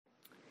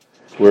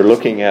We're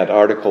looking at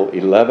Article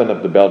 11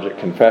 of the Belgic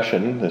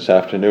Confession this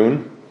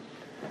afternoon.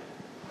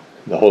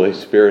 The Holy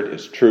Spirit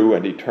is true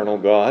and eternal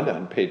God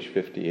on page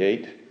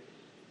 58.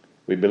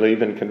 We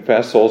believe and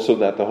confess also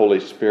that the Holy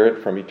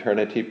Spirit from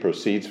eternity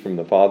proceeds from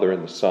the Father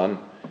and the Son,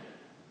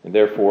 and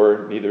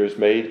therefore neither is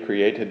made,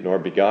 created, nor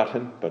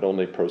begotten, but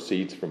only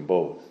proceeds from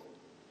both,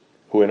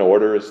 who in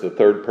order is the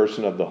third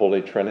person of the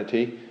Holy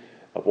Trinity,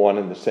 of one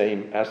and the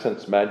same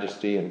essence,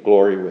 majesty, and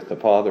glory with the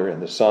Father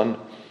and the Son,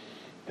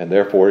 and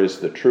therefore is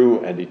the true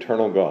and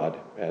eternal God,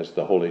 as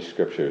the Holy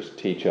Scriptures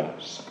teach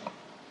us.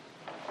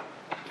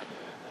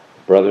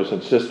 Brothers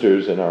and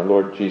sisters in our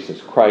Lord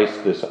Jesus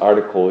Christ, this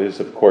article is,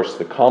 of course,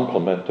 the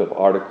complement of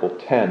Article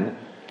 10,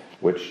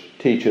 which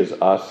teaches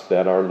us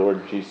that our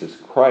Lord Jesus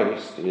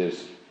Christ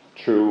is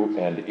true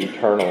and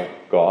eternal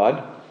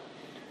God.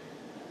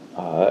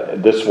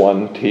 This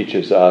one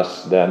teaches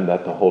us then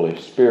that the Holy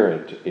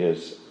Spirit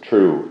is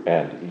true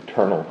and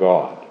eternal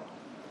God.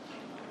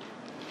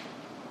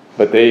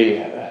 But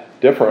the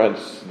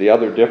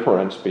other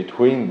difference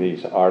between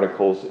these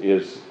articles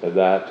is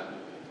that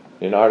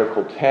in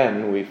Article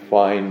 10 we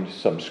find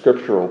some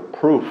scriptural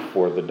proof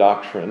for the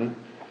doctrine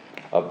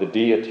of the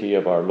deity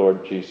of our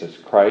Lord Jesus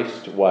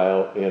Christ,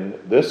 while in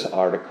this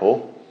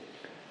article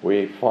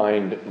we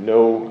find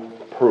no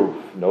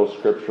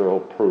scriptural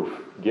proof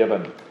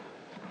given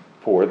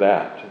for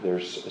that.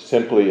 There's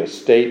simply a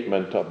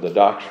statement of the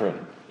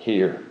doctrine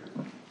here.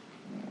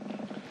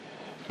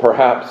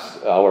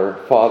 Perhaps our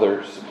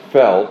fathers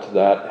felt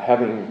that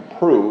having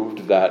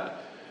proved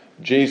that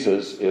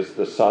Jesus is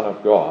the Son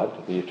of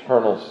God, the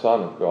eternal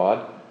Son of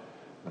God,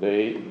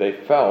 they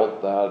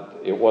felt that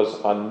it was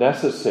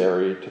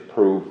unnecessary to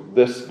prove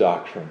this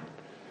doctrine.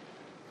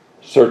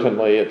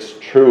 Certainly it's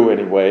true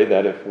anyway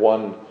that if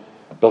one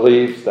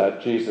believes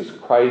that Jesus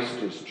Christ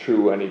is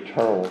true and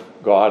eternal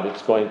God,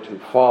 it's going to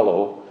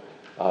follow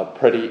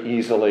pretty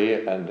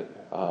easily and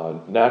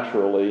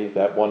naturally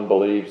that one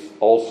believes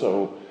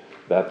also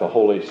that the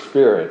Holy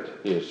Spirit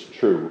is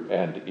true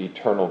and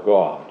eternal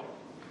God.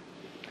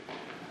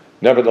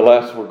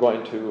 Nevertheless, we're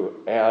going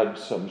to add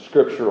some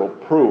scriptural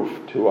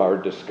proof to our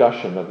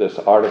discussion of this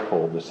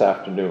article this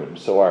afternoon.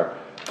 So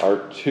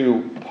our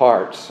two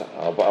parts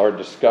of our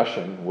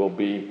discussion will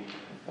be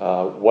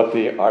what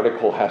the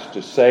article has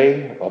to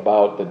say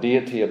about the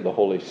deity of the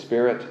Holy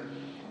Spirit,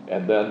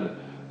 and then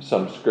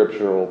some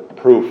scriptural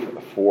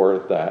proof for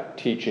that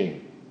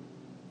teaching.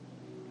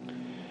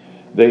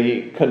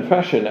 The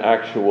confession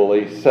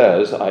actually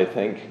says, I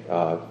think,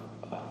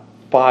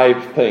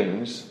 5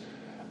 things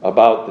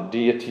about the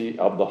deity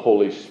of the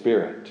Holy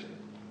Spirit.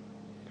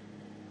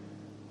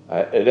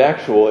 It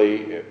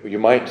actually, you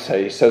might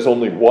say, says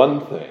only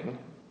one thing.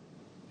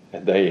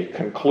 At the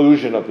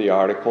conclusion of the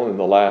article, in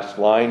the last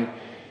line,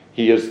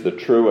 He is the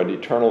true and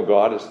eternal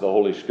God, as the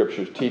Holy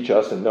Scriptures teach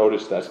us, and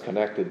notice that's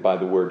connected by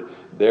the word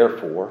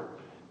therefore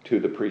to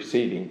the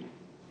preceding.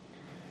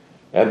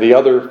 And the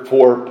other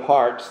 4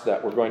 parts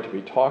that we're going to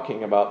be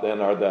talking about then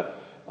are the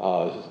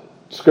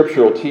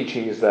scriptural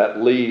teachings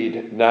that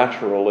lead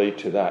naturally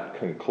to that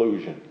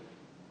conclusion.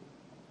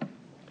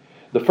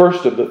 The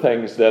first of the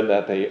things then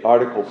that the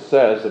article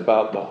says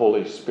about the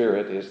Holy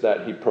Spirit is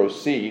that He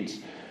proceeds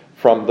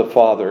from the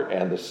Father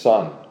and the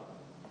Son,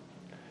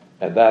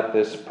 and that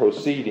this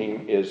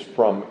proceeding is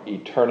from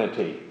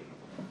eternity.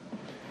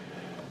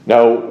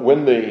 Now,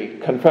 when the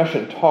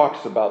confession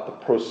talks about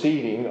the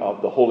proceeding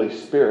of the Holy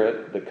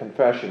Spirit, the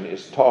confession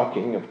is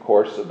talking, of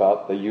course,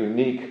 about the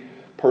unique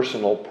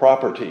personal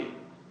property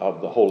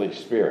of the Holy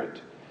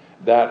Spirit,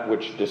 that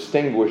which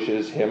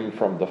distinguishes Him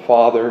from the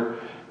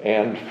Father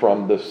and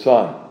from the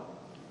Son.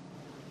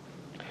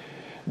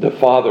 The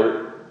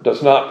Father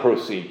does not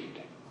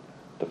proceed.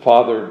 The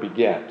Father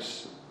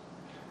begets.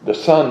 The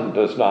Son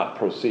does not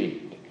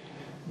proceed.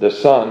 The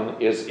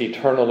Son is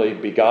eternally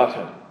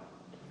begotten.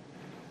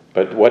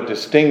 But what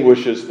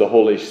distinguishes the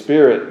Holy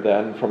Spirit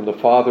then from the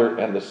Father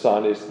and the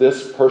Son is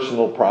this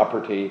personal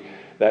property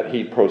that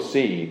He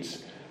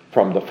proceeds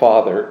from the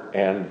Father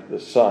and the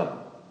Son.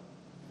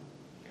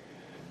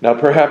 Now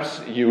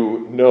perhaps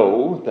you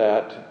know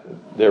that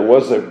there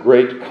was a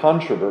great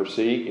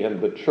controversy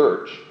in the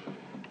church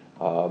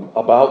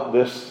about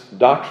this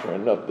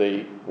doctrine of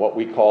what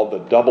we call the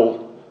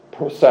double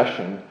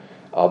procession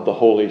of the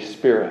Holy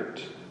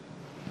Spirit.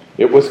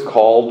 It was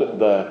called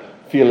the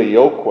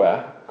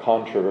Filioque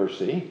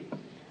controversy,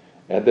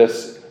 and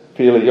this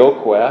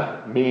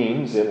Filioque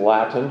means in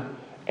Latin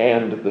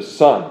 "and the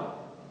Son,"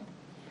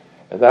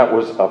 and that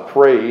was a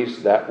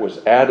phrase that was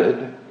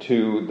added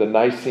to the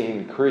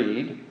Nicene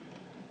Creed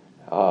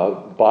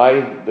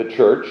by the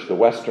church, the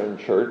Western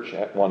Church,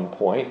 at one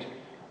point,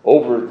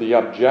 over the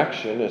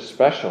objection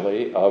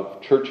especially of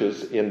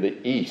churches in the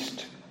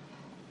East.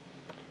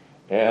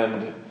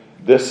 And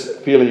this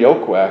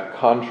Filioque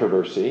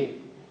controversy,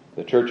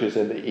 the churches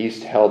in the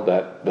East held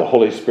that the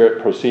Holy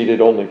Spirit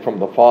proceeded only from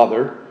the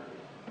Father,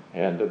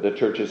 and the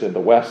churches in the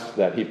West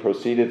that He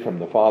proceeded from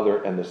the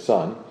Father and the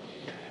Son.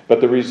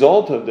 But the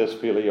result of this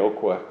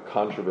Filioque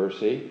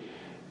controversy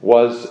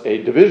was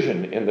a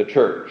division in the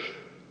church.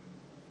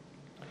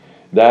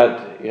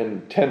 That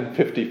in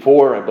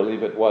 1054, I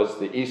believe it was,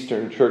 the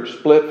Eastern Church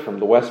split from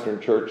the Western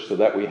Church, so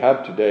that we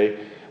have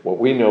today what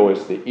we know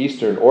as the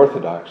Eastern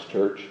Orthodox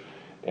Church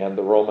and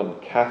the Roman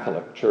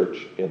Catholic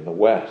Church in the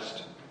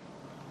West.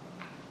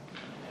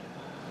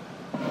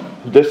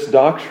 This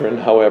doctrine,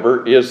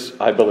 however, is,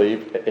 I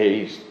believe,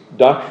 a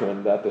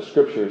doctrine that the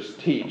Scriptures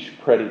teach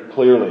pretty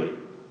clearly.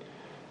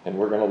 And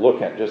we're going to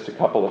look at just a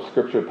couple of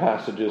Scripture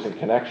passages in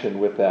connection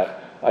with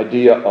that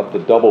idea of the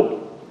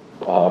double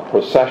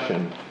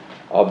procession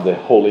of the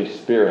Holy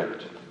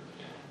Spirit.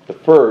 The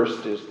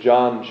first is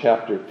John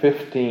chapter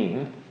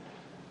 15,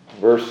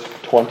 verse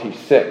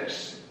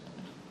 26.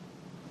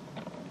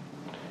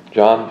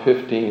 John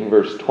 15,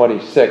 verse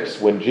 26,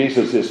 when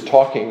Jesus is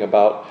talking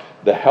about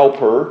the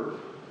Helper,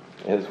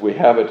 as we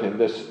have it in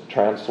this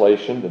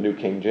translation, the New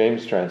King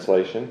James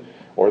translation,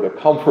 or the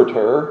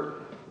Comforter,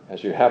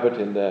 as you have it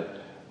in the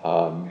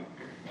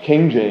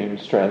King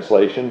James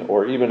translation,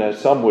 or even as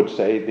some would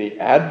say, the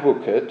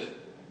Advocate.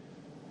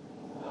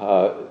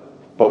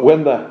 But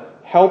when the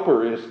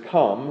Helper is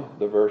come,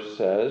 the verse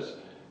says,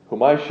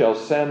 whom I shall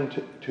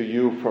send to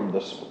you from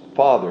the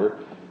Father,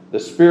 the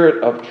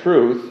Spirit of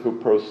truth who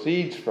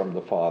proceeds from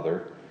the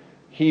Father,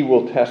 he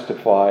will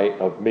testify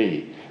of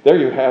me. There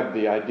you have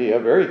the idea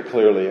very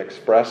clearly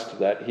expressed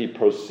that he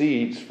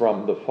proceeds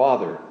from the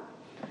Father.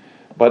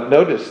 But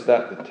notice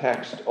that the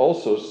text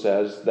also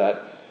says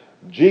that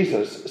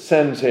Jesus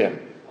sends him,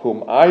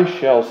 whom I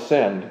shall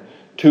send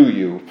to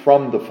you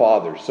from the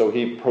Father. So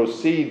he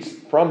proceeds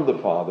from the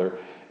Father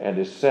and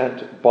is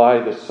sent by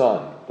the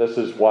Son. This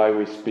is why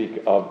we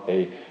speak of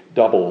a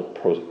double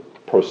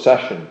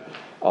procession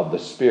of the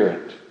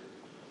Spirit.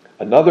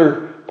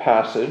 Another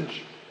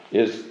passage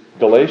is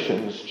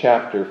Galatians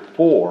chapter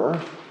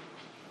 4,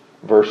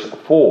 verse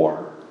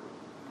 4.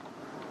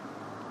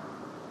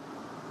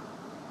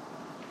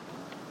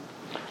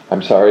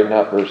 I'm sorry,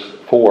 not verse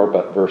 4,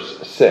 but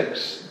verse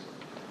 6.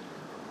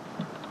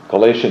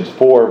 Galatians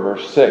 4,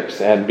 verse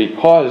 6. And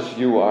because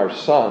you are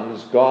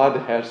sons,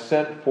 God has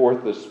sent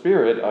forth the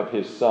Spirit of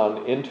His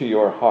Son into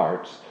your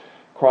hearts,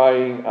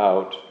 crying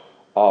out,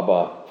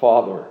 Abba,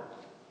 Father.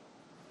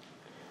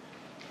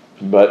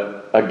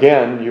 But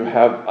again, you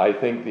have, I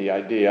think, the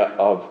idea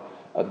of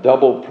a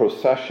double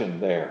procession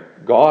there.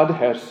 God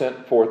has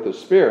sent forth the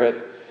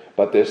Spirit,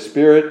 but the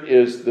Spirit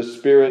is the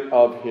Spirit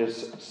of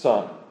His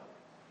Son.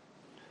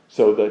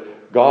 So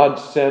that God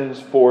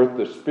sends forth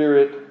the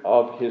Spirit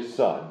of His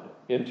Son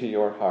into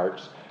your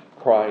hearts,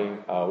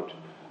 crying out,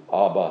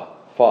 Abba,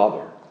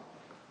 Father.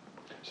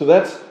 So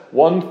that's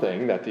one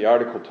thing that the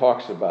article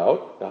talks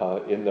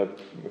about in the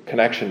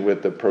connection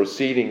with the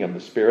proceeding of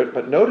the Spirit.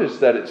 But notice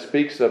that it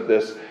speaks of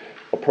this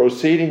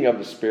proceeding of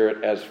the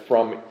Spirit as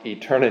from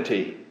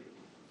eternity.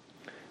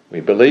 We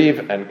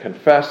believe and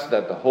confess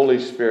that the Holy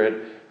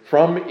Spirit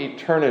from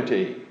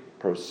eternity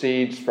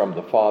proceeds from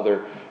the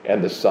Father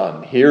and the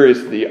Son. Here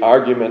is the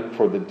argument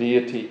for the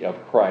deity of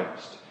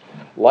Christ.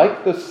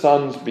 Like the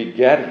Son's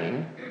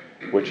begetting,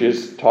 which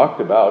is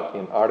talked about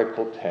in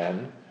Article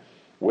 10,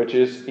 which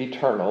is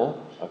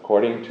eternal,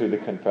 according to the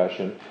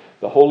confession,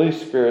 the Holy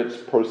Spirit's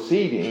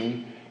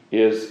proceeding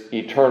is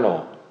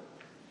eternal.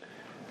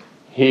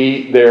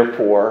 He,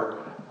 therefore,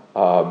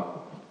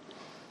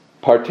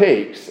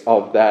 partakes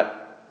of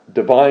that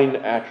divine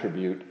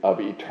attribute of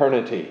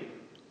eternity.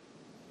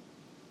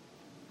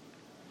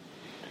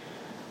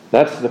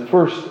 That's the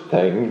first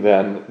thing,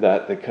 then,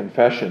 that the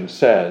confession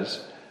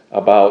says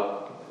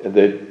about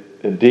the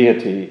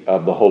deity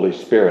of the Holy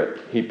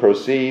Spirit. He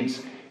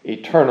proceeds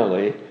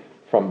eternally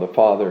from the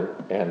Father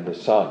and the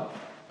Son.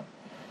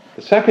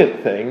 The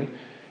second thing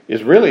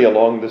is really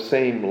along the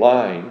same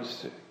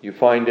lines. You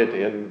find it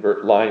in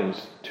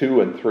lines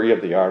 2 and 3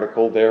 of the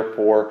article.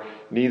 Therefore,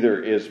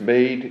 neither is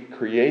made,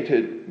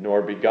 created,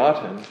 nor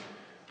begotten,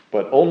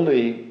 but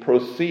only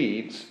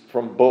proceeds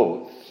from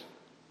both.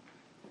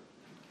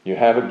 You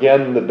have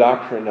again the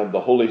doctrine of the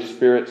Holy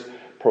Spirit's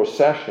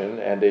procession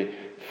and a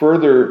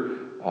further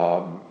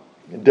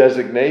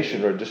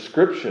designation or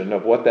description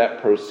of what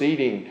that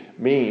proceeding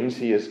means.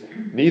 He is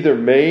neither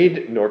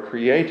made, nor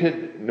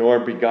created, nor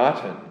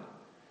begotten,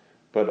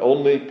 but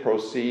only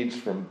proceeds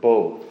from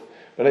both.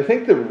 But I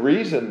think the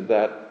reason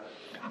that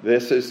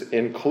this is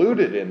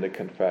included in the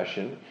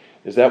confession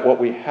is that what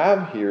we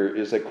have here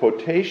is a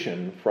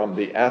quotation from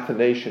the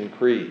Athanasian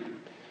Creed,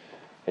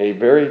 a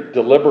very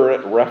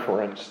deliberate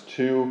reference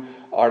to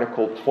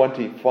Article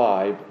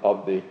 25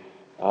 of the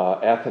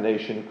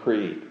Athanasian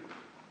Creed.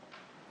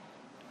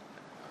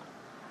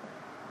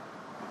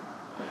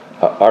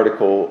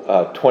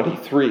 Article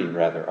 23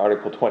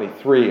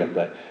 of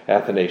the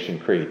Athanasian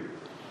Creed.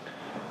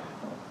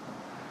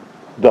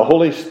 The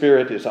Holy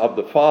Spirit is of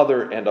the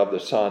Father and of the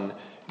Son,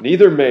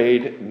 neither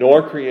made,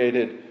 nor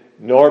created,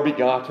 nor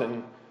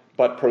begotten,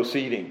 but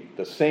proceeding.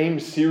 The same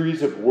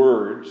series of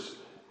words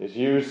is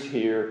used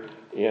here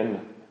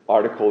in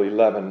Article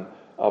 11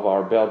 of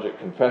our Belgic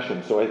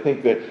Confession. So I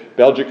think that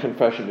Belgic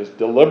Confession is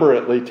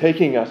deliberately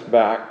taking us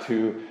back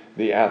to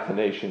the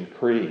Athanasian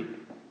Creed.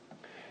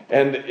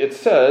 And it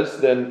says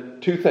then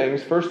two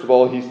things. First of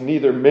all, he's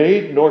neither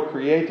made nor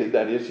created.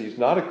 That is, he's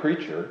not a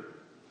creature.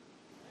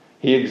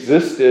 He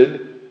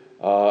existed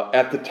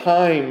at the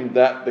time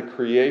that the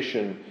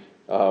creation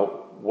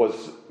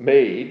was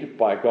made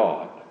by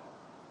God.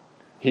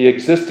 He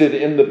existed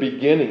in the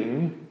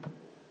beginning,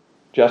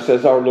 just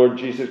as our Lord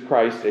Jesus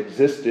Christ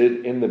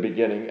existed in the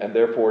beginning, and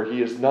therefore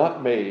he is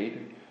not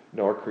made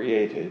nor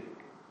created.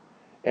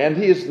 And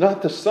he is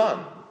not the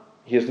Son.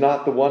 He is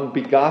not the one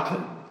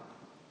begotten.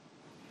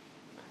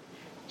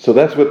 So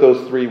that's what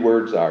those three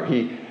words are.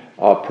 He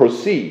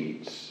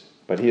proceeds,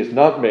 but he is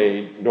not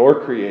made,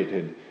 nor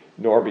created,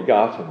 nor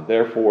begotten.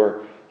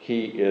 Therefore,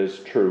 he is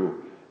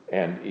true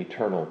and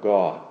eternal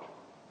God.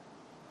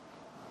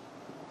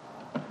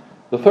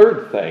 The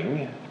third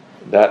thing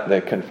that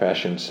the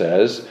confession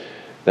says,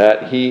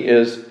 that he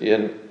is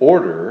in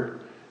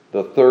order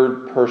the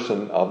third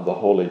person of the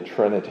Holy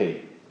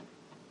Trinity.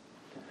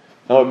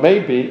 Now, it may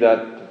be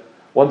that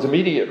one's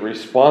immediate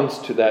response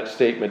to that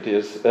statement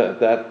is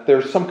that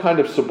there's some kind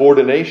of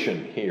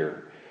subordination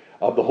here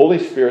of the Holy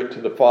Spirit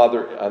to the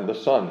Father and the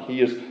Son.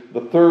 He is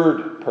the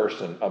third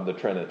person of the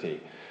Trinity.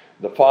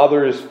 The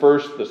Father is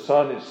first, the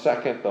Son is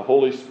second, the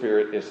Holy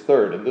Spirit is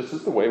third. And this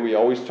is the way we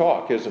always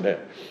talk, isn't it?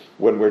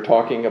 When we're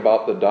talking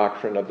about the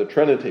doctrine of the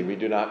Trinity, we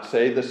do not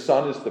say the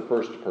Son is the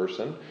first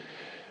person.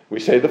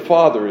 We say the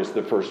Father is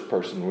the first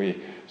person.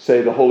 We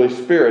say the Holy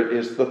Spirit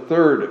is the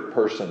third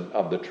person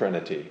of the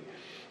Trinity.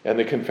 And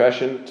the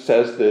confession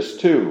says this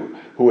too,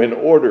 who in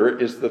order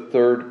is the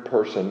third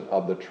person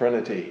of the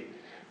Trinity.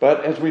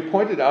 But as we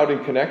pointed out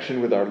in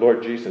connection with our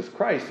Lord Jesus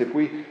Christ, if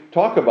we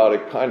talk about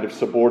a kind of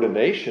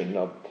subordination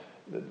of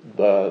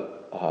the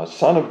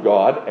Son of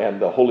God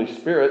and the Holy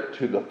Spirit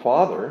to the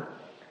Father,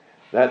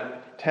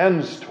 that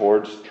tends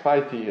towards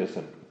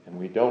tritheism. And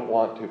we don't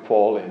want to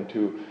fall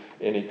into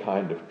any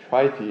kind of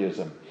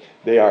tritheism.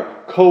 They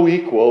are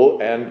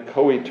co-equal and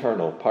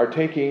co-eternal,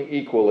 partaking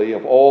equally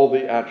of all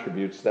the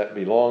attributes that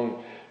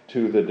belong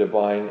to the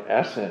divine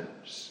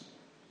essence.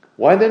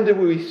 Why then do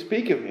we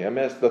speak of him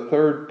as the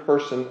third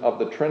person of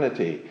the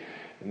Trinity?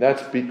 And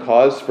that's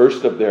because,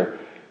 first, of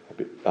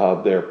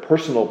their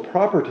personal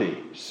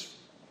properties.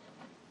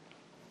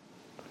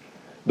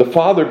 The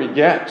Father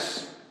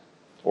begets,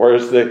 or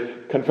as the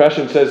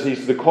confession says,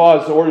 he's the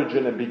cause,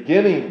 origin, and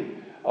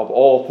beginning of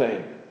all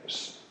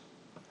things.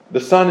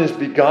 The Son is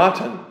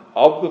begotten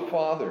of the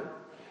Father.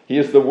 He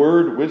is the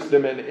Word,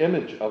 wisdom, and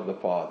image of the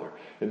Father,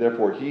 and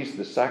therefore he's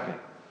the second.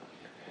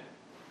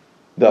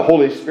 The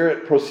Holy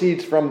Spirit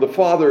proceeds from the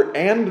Father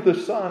and the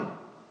Son,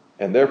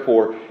 and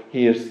therefore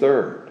he is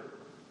third.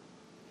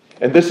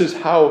 And this is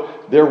how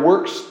their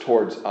works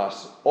towards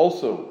us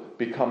also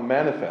become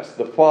manifest.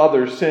 The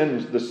Father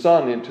sends the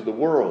Son into the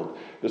world.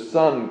 The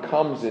Son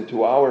comes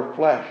into our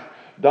flesh,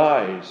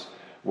 dies,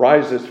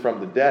 rises from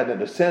the dead,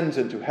 and ascends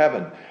into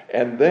heaven,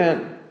 and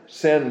then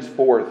sends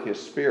forth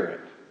his Spirit.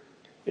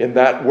 In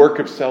that work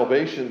of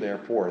salvation,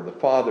 therefore, the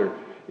Father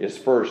is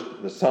first,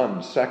 the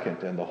Son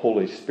second, and the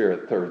Holy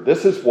Spirit third.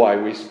 This is why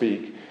we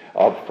speak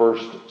of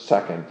first,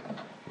 second,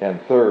 and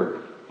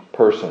third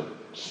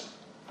persons.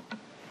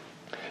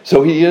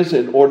 So he is,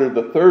 in order,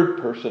 the third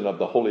person of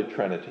the Holy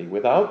Trinity,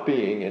 without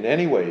being in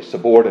any way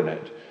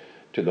subordinate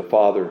to the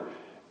Father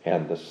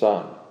and the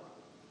Son.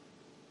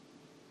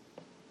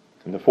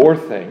 And the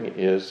fourth thing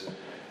is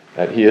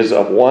that he is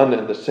of one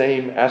and the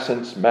same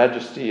essence,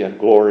 majesty, and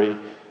glory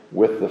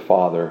with the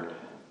Father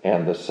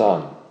and the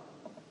Son.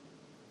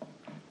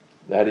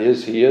 That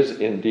is, he is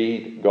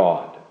indeed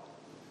God,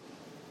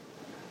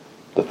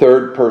 the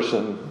third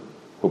person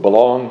who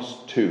belongs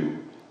to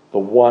the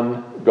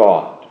one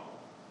God,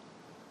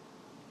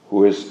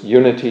 who is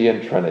unity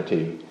in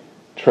Trinity,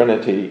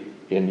 Trinity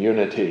in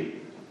unity,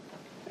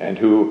 and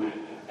who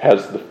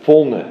has the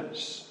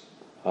fullness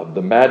of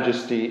the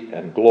majesty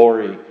and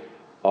glory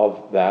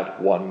of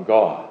that one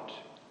God.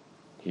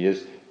 He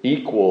is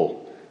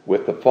equal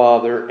with the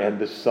Father and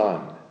the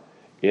Son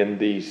in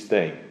these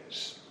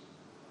things.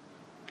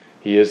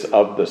 He is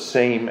of the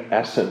same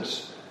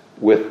essence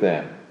with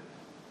them.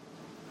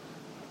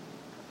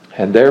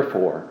 And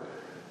therefore,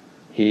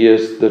 he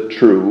is the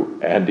true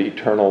and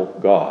eternal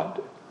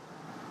God,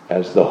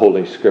 as the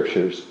Holy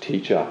Scriptures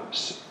teach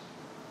us.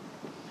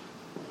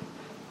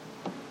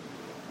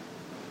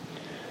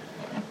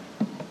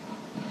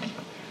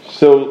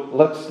 So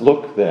let's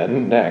look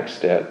then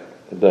next at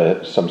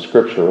some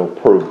scriptural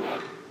proof.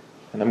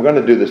 And I'm going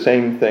to do the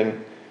same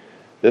thing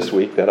this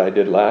week that I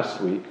did last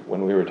week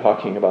when we were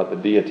talking about the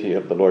deity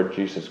of the Lord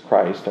Jesus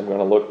Christ. I'm going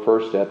to look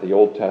first at the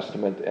Old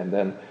Testament and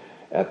then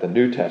at the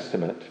New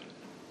Testament.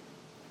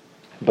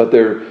 But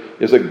there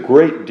is a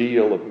great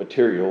deal of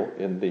material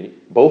in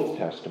both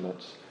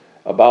Testaments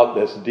about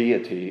this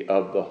deity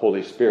of the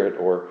Holy Spirit,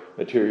 or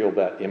material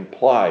that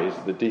implies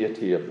the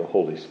deity of the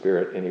Holy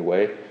Spirit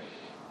anyway.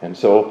 And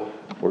so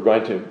we're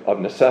going to, of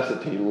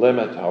necessity,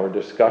 limit our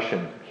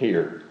discussion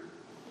here.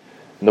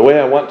 And the way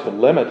I want to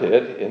limit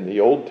it in the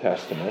Old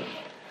Testament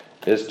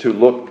is to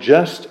look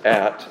just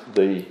at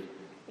the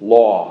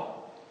law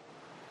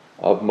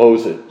of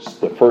Moses,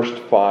 the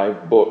first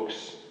 5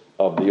 books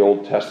of the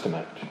Old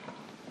Testament.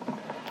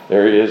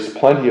 There is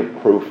plenty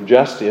of proof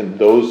just in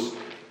those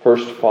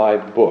first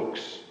 5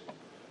 books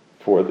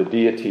for the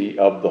deity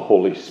of the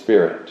Holy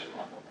Spirit.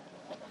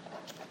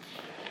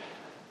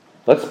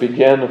 Let's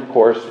begin, of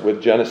course,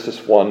 with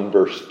Genesis 1,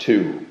 verse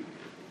 2.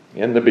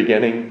 In the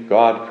beginning,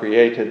 God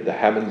created the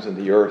heavens and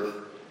the earth.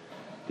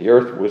 The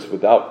earth was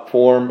without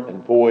form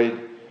and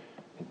void,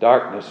 and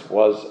darkness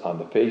was on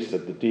the face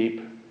of the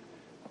deep,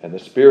 and the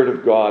Spirit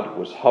of God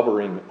was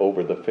hovering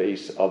over the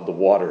face of the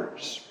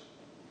waters.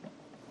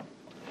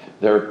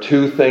 There are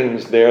 2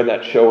 things there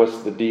that show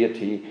us the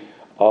deity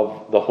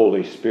of the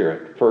Holy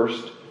Spirit.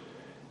 First,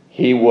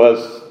 he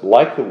was,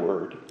 like the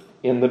Word,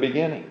 in the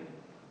beginning.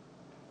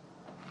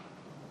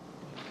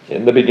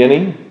 In the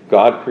beginning,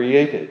 God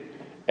created,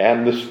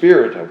 and the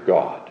Spirit of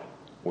God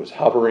was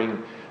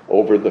hovering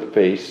over the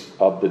face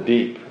of the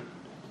deep.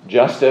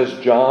 Just as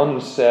John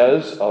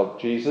says of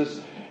Jesus,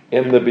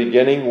 in the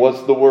beginning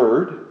was the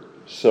Word,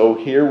 so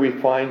here we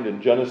find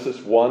in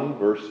Genesis 1,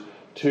 verse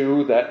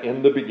 2, that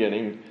in the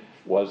beginning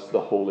was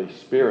the Holy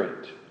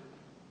Spirit.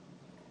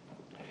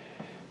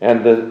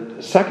 And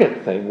the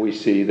second thing we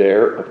see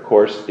there, of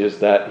course, is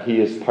that he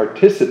is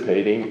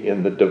participating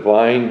in the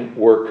divine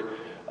work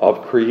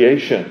of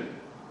creation,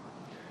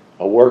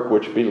 a work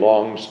which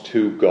belongs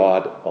to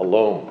God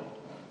alone.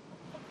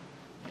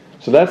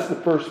 So that's the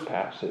first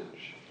passage.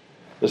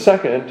 The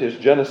second is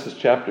Genesis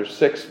chapter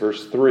 6,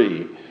 verse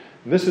 3.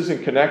 And this is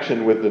in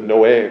connection with the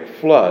Noahic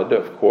flood,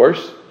 of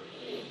course.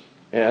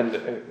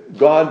 And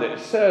God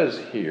says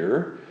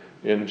here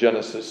in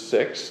Genesis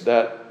 6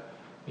 that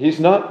he's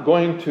not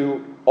going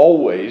to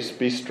always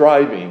be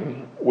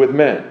striving with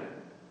men.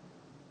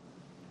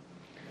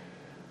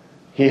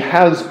 He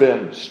has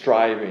been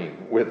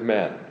striving with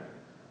men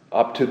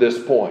up to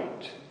this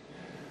point.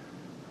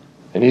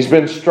 And he's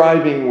been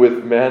striving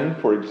with men,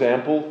 for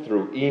example,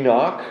 through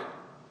Enoch,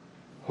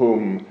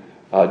 whom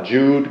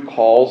Jude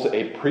calls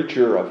a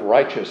preacher of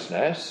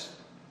righteousness,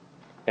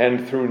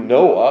 and through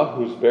Noah,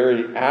 whose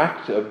very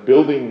act of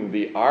building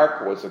the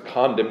ark was a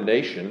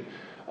condemnation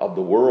of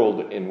the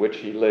world in which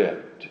he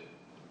lived.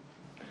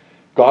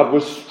 God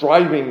was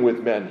striving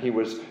with men. He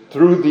was,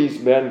 through these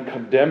men,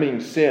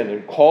 condemning sin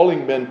and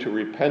calling men to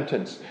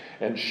repentance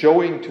and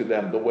showing to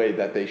them the way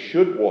that they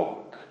should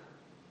walk.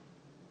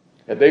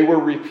 And they were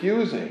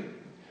refusing.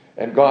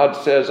 And God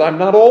says, I'm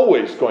not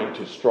always going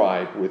to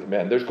strive with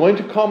men. There's going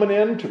to come an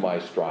end to my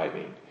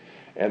striving.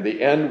 And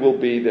the end will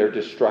be their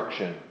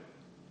destruction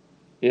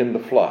in the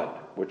flood,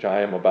 which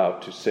I am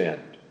about to send.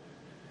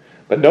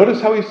 But notice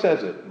how he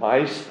says it.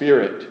 My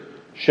spirit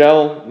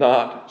shall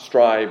not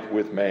strive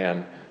with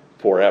man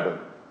forever.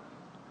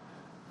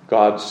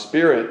 God's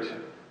Spirit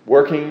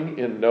working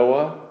in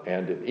Noah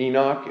and in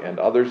Enoch and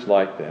others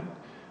like them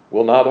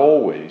will not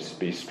always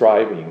be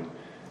striving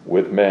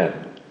with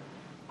men.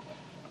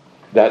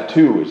 That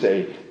too is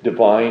a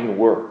divine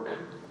work.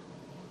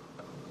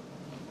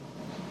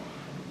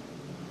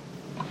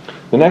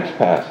 The next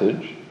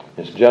passage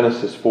is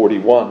Genesis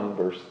 41,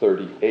 verse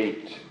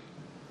 38.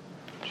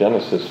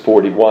 Genesis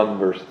 41,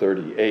 verse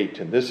 38.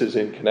 And this is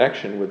in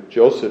connection with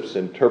Joseph's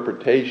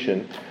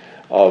interpretation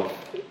of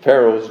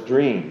Pharaoh's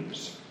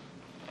dreams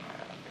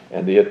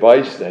and the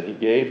advice that he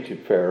gave to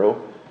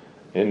Pharaoh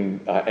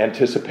in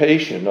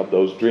anticipation of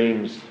those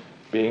dreams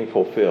being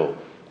fulfilled.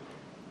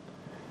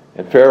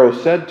 And Pharaoh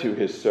said to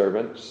his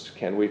servants,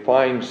 can we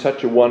find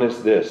such a one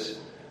as this,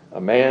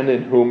 a man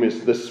in whom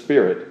is the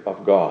Spirit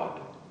of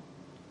God?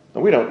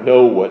 And we don't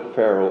know what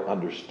Pharaoh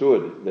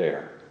understood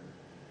there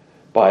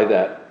by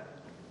that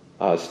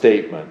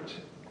statement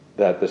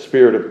that the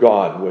Spirit of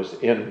God was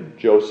in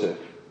Joseph.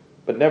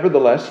 But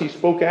nevertheless, he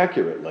spoke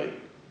accurately.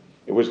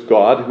 It was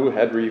God who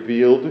had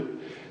revealed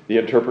the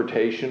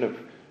interpretation of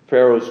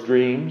Pharaoh's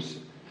dreams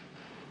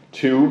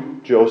to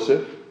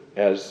Joseph,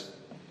 as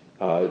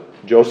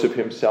Joseph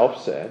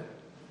himself said.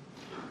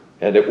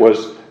 And it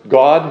was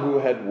God who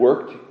had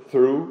worked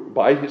through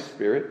by his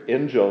Spirit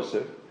in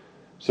Joseph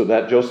so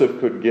that Joseph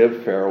could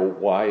give Pharaoh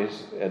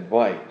wise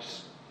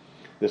advice.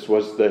 This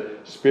was the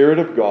Spirit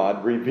of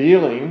God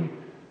revealing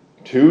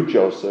to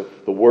Joseph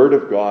the word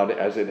of God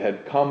as it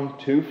had come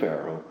to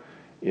Pharaoh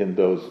in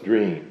those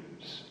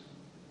dreams.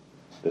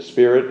 The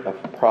spirit of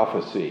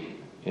prophecy,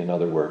 in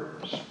other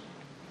words.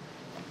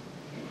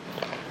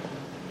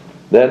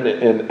 Then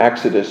in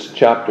Exodus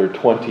chapter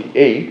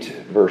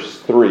 28, verse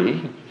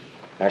 3,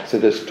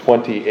 Exodus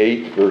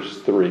 28,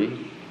 verse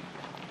 3,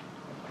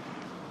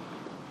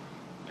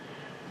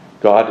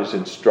 God is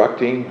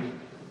instructing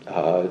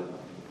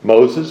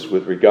Moses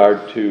with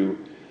regard to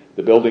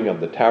the building of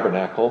the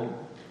tabernacle.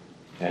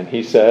 And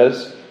he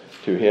says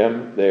to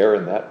him there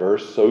in that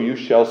verse, so you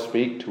shall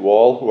speak to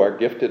all who are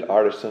gifted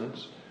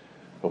artisans,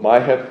 whom I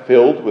have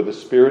filled with the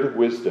spirit of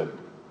wisdom,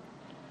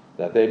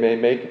 that they may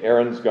make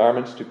Aaron's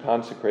garments to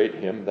consecrate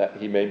him, that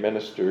he may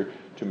minister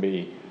to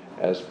me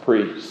as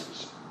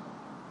priests.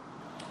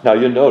 Now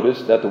you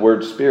notice that the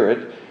word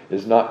spirit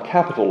is not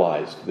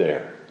capitalized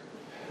there,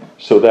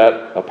 so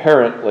that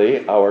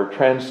apparently our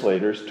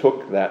translators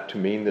took that to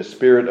mean the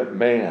spirit of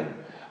man,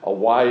 a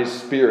wise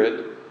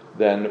spirit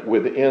than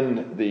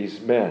within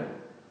these men.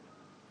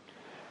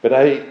 But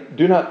I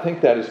do not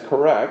think that is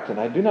correct, and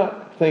I do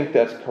not think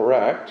that's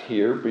correct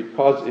here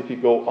because if you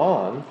go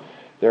on,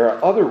 there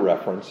are other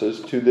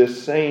references to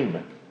this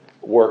same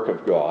work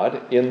of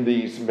God in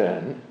these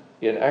men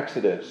in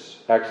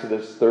Exodus.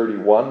 Exodus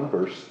 31,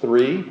 verse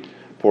 3,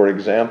 for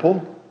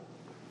example,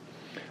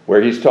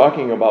 where he's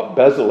talking about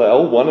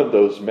Bezalel, one of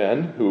those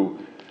men who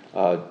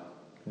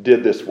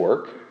did this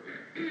work.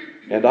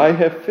 And I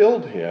have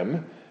filled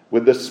him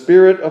with the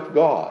Spirit of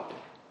God.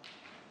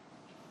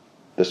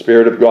 The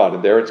Spirit of God,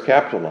 and there it's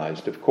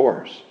capitalized, of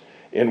course,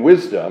 in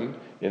wisdom,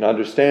 in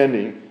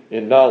understanding,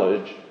 in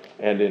knowledge,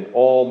 and in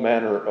all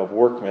manner of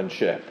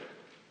workmanship.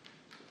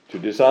 To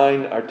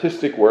design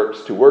artistic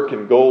works, to work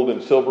in gold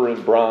and silver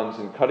and bronze,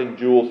 and cutting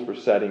jewels for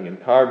setting,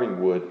 and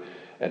carving wood,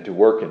 and to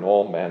work in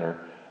all manner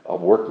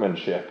of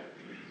workmanship.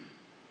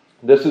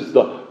 This is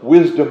the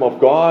wisdom of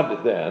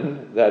God,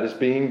 then, that is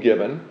being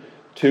given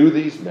to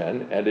these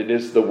men, and it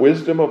is the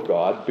wisdom of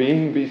God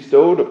being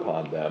bestowed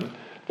upon them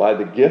by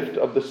the gift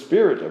of the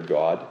Spirit of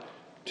God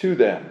to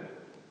them.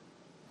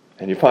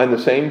 And you find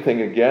the same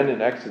thing again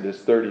in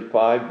Exodus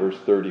 35, verse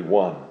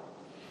 31.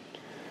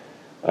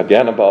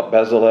 Again about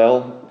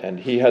Bezalel, and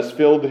he has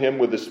filled him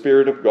with the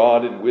Spirit of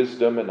God in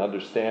wisdom and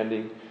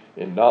understanding,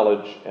 in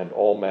knowledge and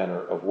all manner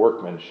of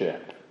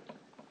workmanship.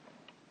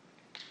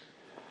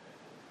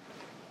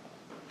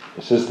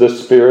 This is the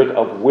spirit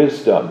of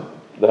wisdom,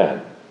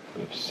 then.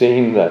 We've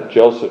seen that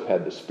Joseph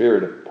had the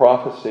spirit of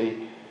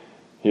prophecy.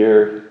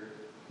 Here,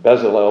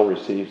 Bezalel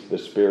receives the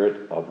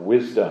spirit of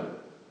wisdom.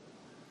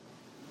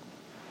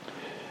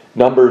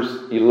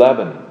 Numbers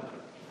 11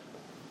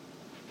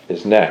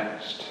 is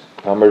next.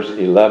 Numbers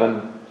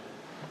 11,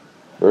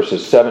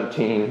 verses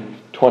 17,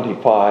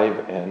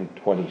 25, and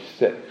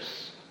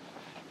 26.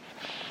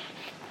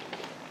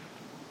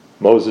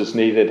 Moses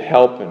needed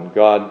help, and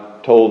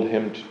God told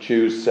him to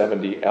choose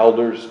 70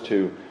 elders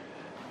to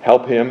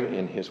help him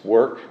in his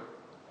work.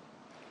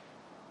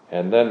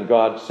 And then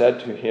God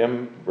said to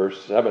him,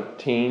 verse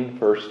 17,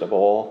 first of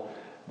all,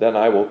 "Then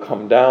I will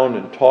come down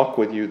and talk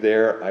with you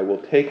there. I will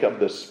take of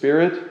the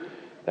Spirit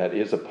that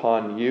is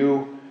upon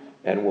you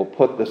and will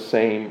put the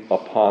same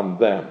upon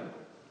them."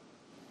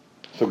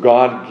 So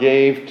God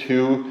gave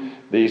to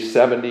these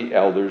 70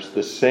 elders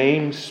the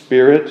same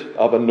spirit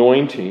of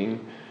anointing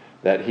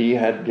that he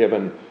had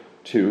given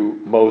to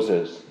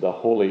Moses, the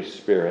Holy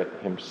Spirit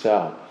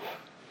himself,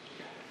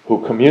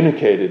 who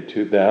communicated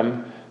to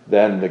them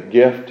then the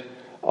gift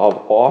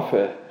of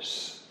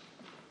office,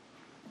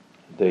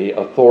 the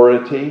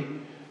authority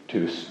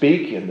to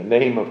speak in the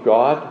name of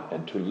God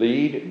and to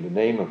lead in the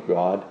name of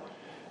God.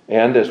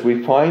 And as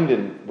we find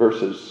in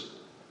verses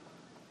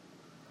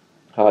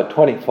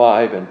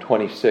 25 and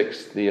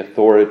 26, the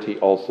authority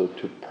also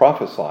to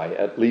prophesy,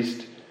 at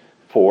least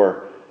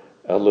for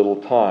a little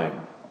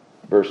time.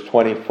 Verse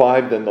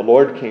 25, "Then the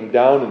Lord came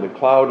down in the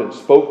cloud and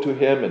spoke to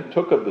him and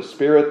took of the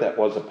Spirit that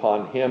was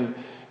upon him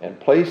and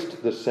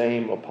placed the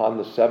same upon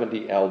the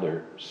 70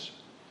 elders.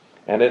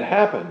 And it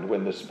happened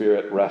when the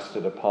Spirit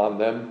rested upon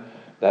them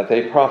that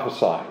they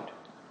prophesied,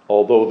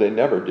 although they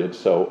never did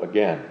so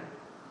again.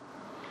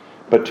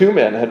 But 2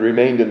 men had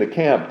remained in the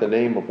camp. The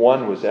name of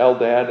one was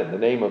Eldad, and the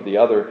name of the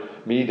other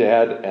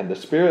Medad, and the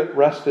Spirit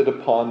rested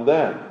upon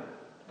them.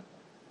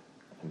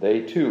 They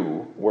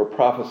too were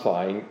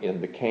prophesying in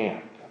the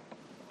camp."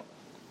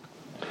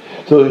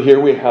 So here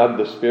we have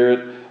the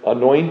Spirit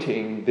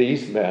anointing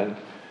these men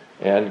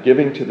and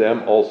giving to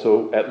them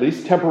also, at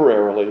least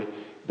temporarily,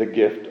 the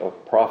gift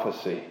of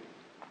prophecy,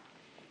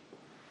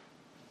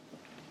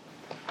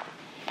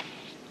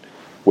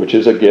 which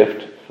is a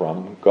gift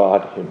from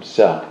God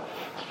himself.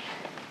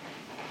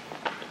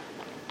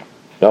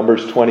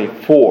 Numbers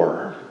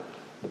 24,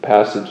 the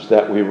passage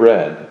that we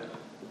read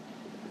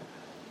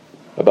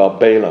about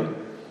Balaam.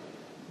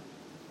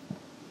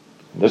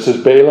 This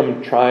is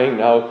Balaam trying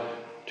now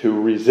to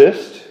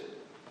resist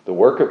the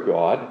work of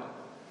God,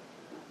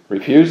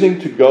 refusing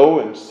to go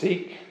and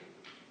seek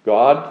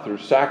God through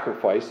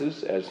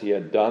sacrifices as he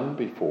had done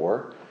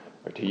before,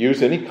 or to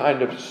use any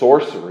kind of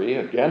sorcery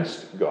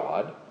against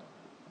God.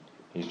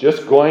 He's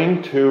just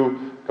going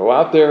to go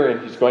out there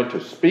and he's going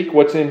to speak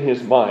what's in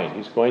his mind.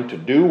 He's going to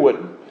do what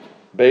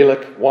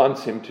Balak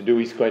wants him to do.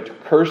 He's going to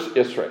curse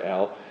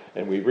Israel.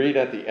 And we read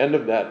at the end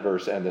of that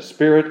verse, "And the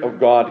Spirit of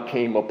God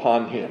came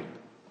upon him."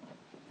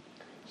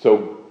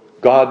 So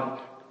God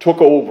took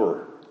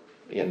over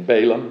in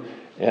Balaam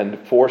and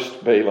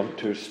forced Balaam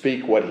to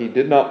speak what he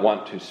did not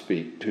want to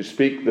speak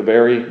the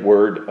very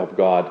word of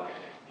God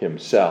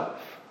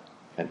himself,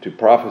 and to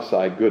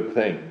prophesy good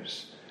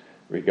things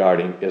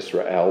regarding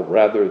Israel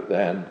rather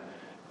than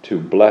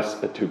to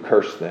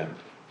curse them.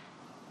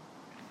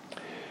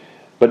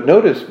 But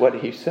notice what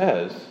he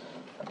says,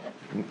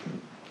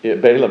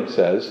 Balaam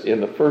says,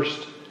 in the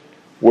first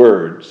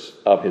words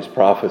of his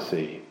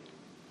prophecy.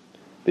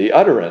 The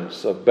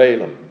utterance of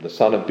Balaam, the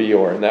son of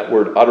Beor, and that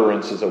word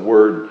utterance is a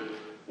word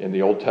in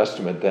the Old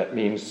Testament that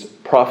means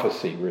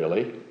prophecy,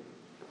 really.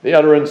 The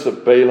utterance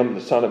of Balaam,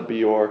 the son of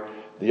Beor,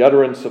 the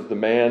utterance of the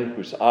man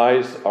whose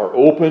eyes are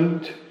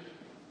opened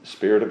The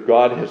Spirit of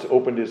God has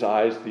opened his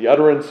eyes. The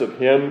utterance of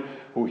him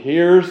who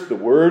hears the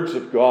words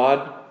of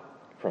God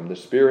from the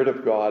Spirit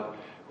of God,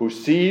 who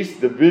sees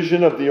the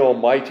vision of the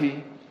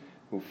Almighty,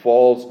 who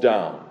falls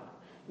down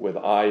with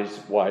eyes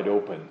wide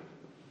open.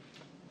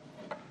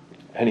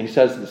 And he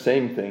says the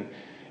same thing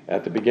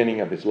at the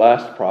beginning of his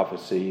last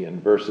prophecy in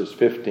verses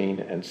 15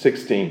 and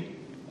 16.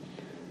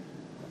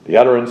 The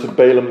utterance of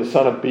Balaam the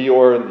son of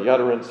Beor, and the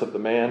utterance of the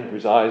man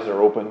whose eyes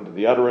are opened,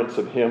 the utterance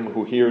of him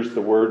who hears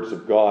the words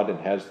of God and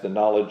has the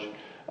knowledge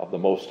of the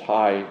Most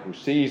High, who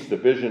sees the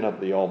vision of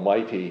the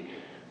Almighty,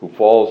 who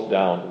falls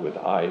down with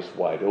eyes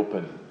wide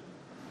open.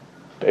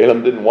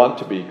 Balaam didn't want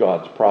to be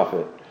God's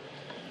prophet,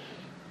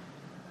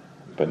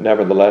 but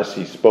nevertheless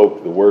he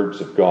spoke the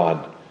words of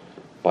God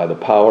by the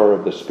power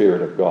of the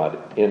Spirit of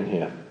God in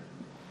him.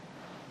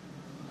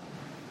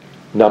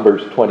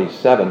 Numbers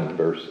 27,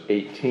 verse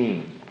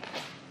 18.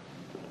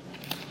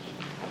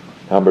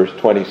 Numbers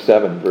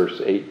 27,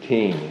 verse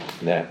 18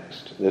 is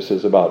next. This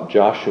is about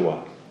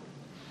Joshua.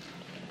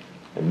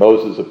 And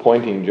Moses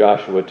appointing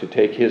Joshua to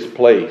take his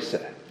place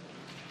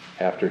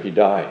after he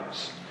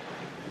dies.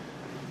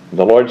 And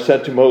the Lord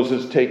said to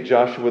Moses, "Take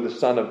Joshua the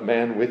son of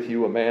man with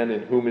you, a man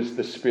in whom is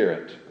the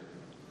Spirit,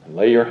 and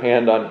lay your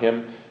hand on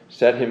him,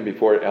 set him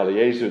before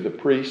Eleazar the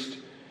priest,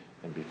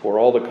 and before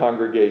all the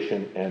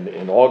congregation, and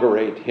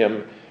inaugurate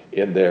him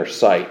in their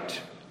sight.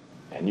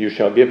 And you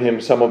shall give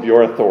him some of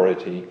your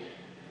authority,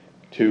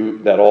 to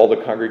that all the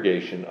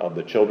congregation of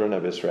the children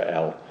of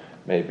Israel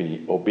may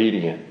be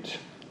obedient."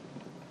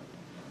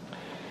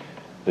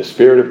 The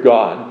Spirit of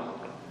God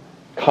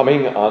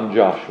coming on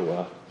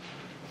Joshua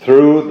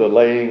through the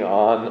laying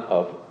on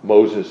of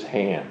Moses'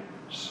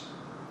 hands.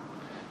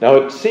 Now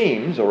it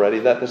seems already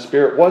that the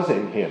Spirit was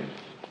in him.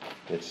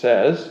 It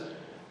says,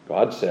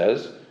 God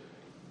says,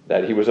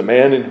 that he was a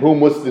man in whom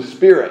was the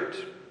Spirit,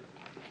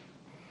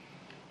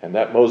 and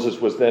that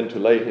Moses was then to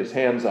lay his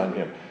hands on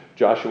him.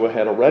 Joshua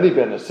had already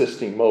been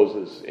assisting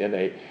Moses in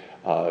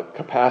a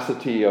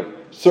capacity of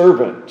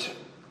servant,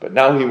 but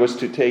now he was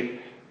to take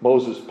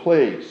Moses'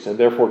 place, and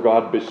therefore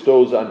God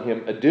bestows on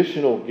him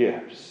additional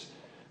gifts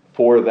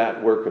for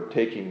that work of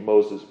taking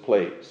Moses'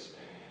 place.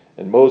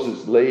 And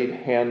Moses laid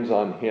hands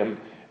on him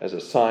as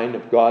a sign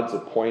of God's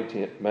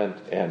appointment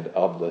and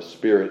of the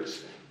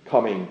Spirit's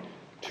coming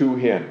to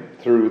him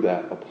through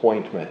that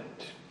appointment.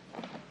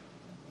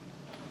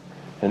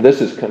 And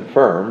this is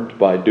confirmed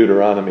by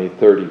Deuteronomy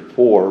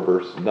 34,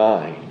 verse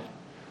 9,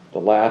 the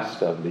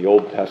last of the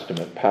Old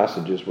Testament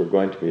passages we're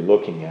going to be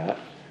looking at.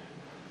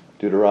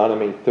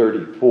 Deuteronomy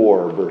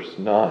 34, verse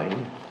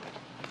 9.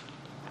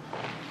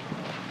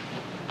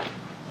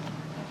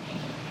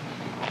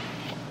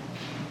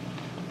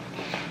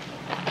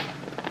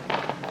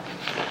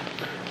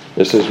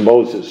 This is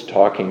Moses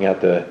talking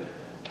at the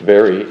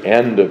very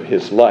end of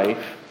his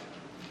life.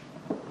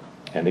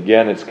 And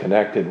again, it's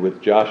connected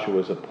with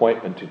Joshua's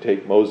appointment to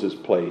take Moses'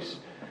 place.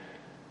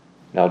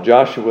 Now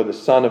Joshua the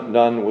son of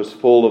Nun was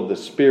full of the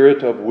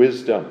spirit of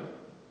wisdom.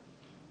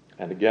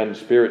 And again,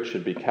 spirit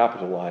should be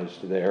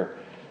capitalized there.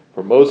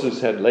 For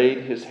Moses had laid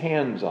his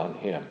hands on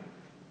him.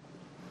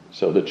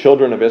 So the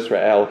children of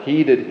Israel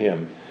heeded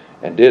him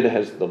and did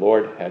as the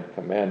Lord had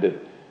commanded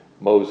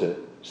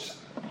Moses.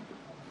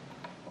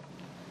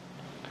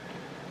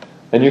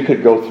 And you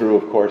could go through,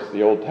 of course,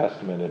 the Old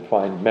Testament and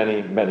find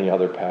many, many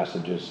other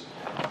passages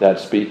that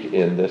speak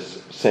in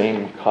this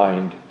same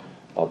kind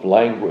of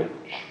language.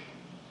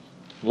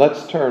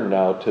 Let's turn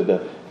now to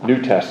the New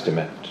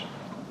Testament.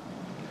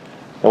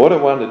 Now, what I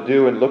want to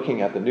do in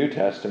looking at the New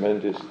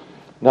Testament is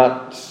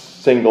not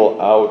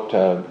single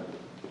out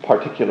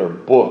particular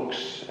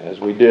books as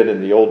we did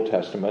in the Old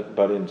Testament,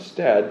 but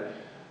instead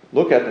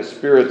look at the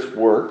Spirit's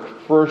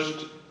work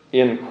first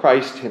in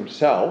Christ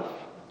himself,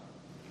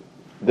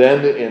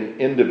 then in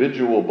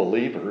individual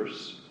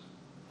believers,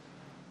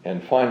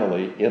 and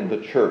finally in the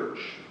church.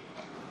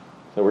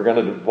 So we're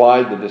going to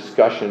divide the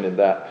discussion in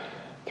that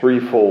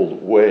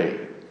threefold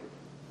way.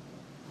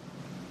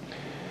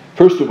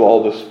 First of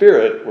all, the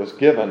Spirit was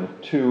given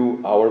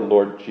to our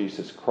Lord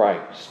Jesus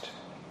Christ.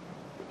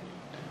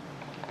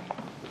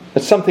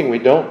 It's something we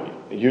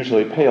don't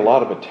usually pay a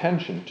lot of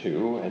attention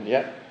to, and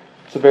yet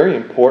it's a very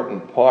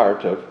important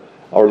part of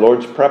our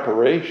Lord's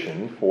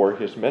preparation for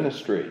his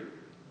ministry.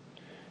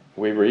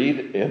 We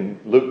read in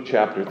Luke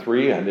chapter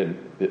 3 and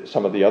in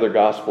some of the other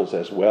Gospels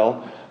as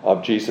well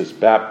of Jesus'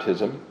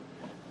 baptism.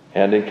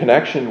 And in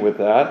connection with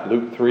that,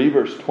 Luke 3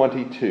 verse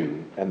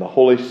 22, "And the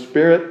Holy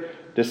Spirit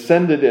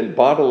descended in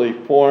bodily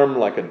form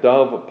like a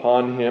dove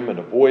upon him, and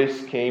a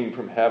voice came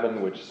from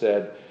heaven which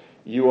said,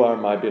 'You are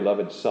my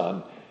beloved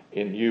Son,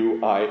 in you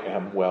I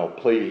am well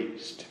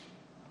pleased.'"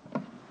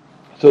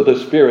 So the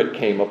Spirit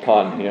came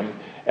upon him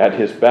at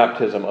his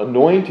baptism,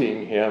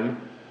 anointing him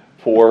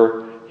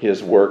for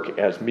his work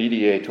as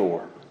mediator.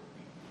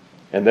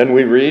 And then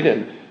we read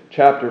in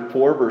chapter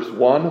 4, verse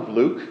 1 of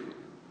Luke,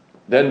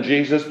 "Then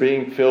Jesus,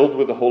 being filled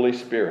with the Holy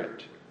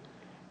Spirit,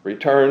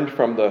 returned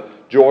from the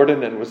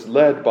Jordan and was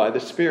led by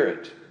the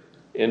Spirit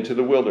into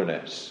the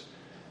wilderness,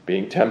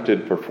 being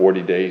tempted for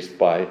 40 days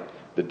by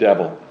the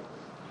devil."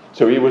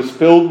 So he was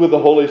filled with the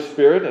Holy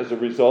Spirit as a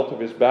result of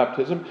his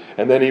baptism,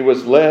 and then he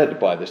was led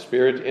by the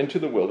Spirit into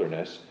the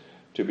wilderness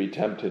to be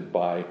tempted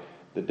by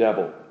the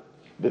devil.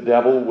 The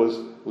devil was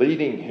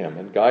leading him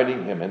and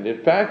guiding him. And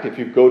in fact, if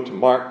you go to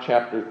Mark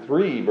chapter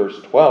 3, verse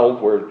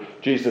 12, where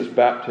Jesus'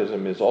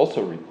 baptism is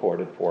also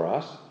recorded for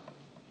us,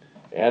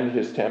 and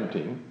his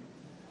tempting,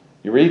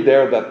 you read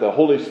there that the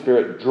Holy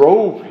Spirit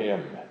drove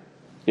him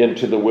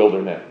into the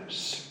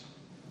wilderness.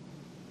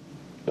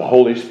 The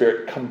Holy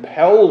Spirit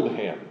compelled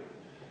him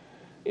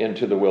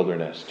into the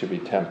wilderness to be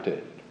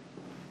tempted.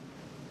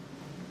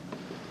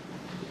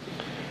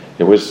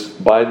 It was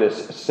by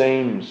this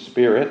same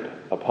Spirit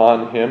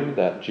upon him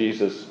that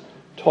Jesus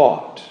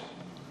taught.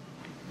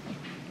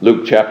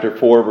 Luke chapter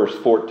 4, verse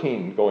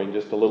 14, going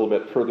just a little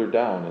bit further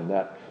down in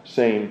that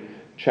same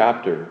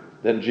chapter.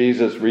 Then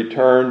Jesus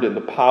returned in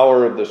the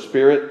power of the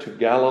Spirit to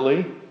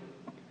Galilee,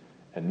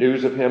 and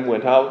news of him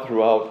went out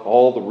throughout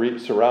all the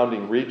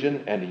surrounding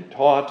region, and he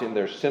taught in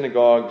their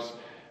synagogues,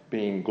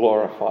 being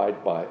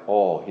glorified by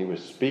all. He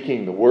was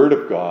speaking the word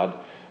of God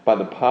by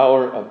the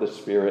power of the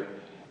Spirit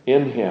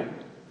in him.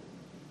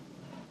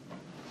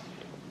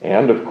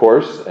 And of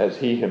course, as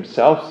he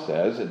himself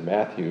says in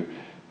Matthew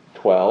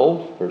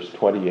 12, verse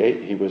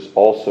 28, he was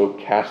also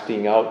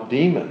casting out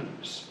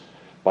demons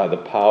by the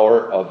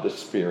power of the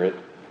Spirit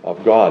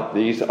of God.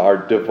 These are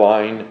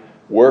divine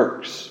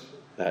works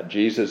that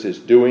Jesus is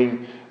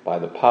doing by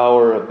the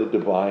power of the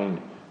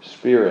divine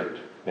Spirit.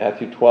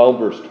 Matthew 12,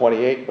 verse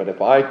 28, but if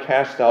I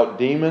cast out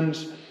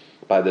demons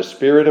by the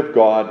Spirit of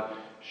God,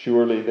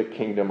 surely the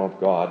kingdom of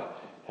God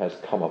has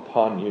come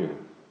upon you.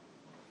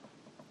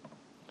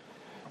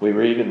 We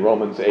read in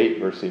Romans 8,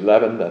 verse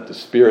 11, that the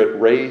Spirit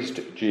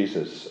raised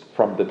Jesus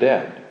from the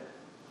dead.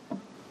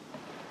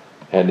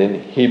 And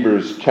in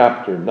Hebrews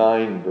chapter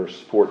 9,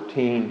 verse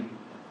 14,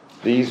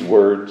 these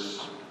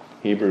words,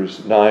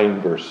 Hebrews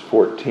 9, verse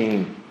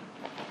 14,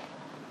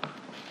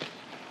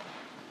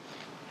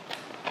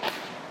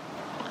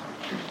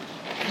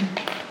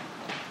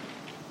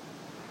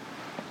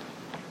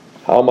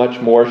 how much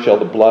more shall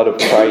the blood of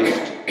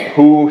Christ,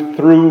 who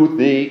through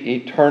the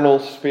eternal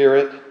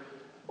Spirit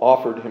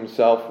offered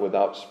himself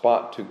without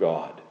spot to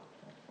God,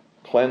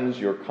 cleanse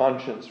your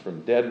conscience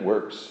from dead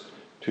works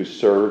to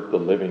serve the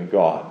living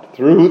God.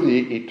 Through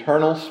the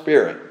eternal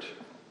Spirit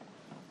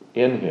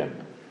in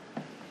him,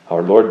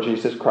 our Lord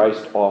Jesus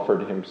Christ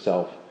offered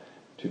himself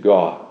to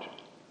God.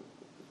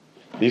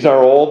 These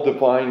are all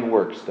divine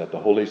works that the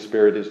Holy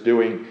Spirit is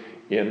doing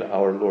in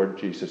our Lord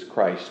Jesus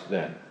Christ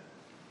then.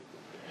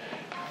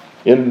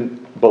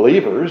 In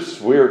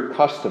believers, we're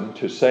accustomed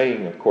to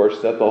saying, of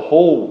course, that the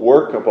whole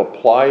work of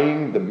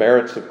applying the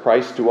merits of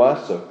Christ to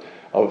us,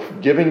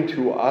 of giving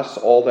to us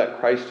all that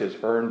Christ has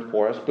earned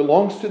for us,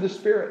 belongs to the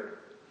Spirit.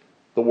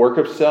 The work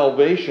of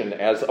salvation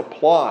as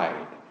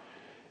applied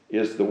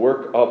is the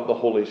work of the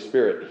Holy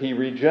Spirit. He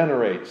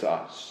regenerates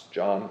us,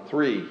 John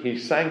 3. He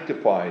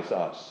sanctifies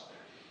us,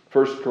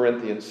 1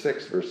 Corinthians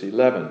 6, verse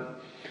 11,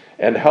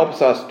 and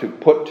helps us to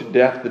put to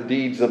death the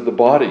deeds of the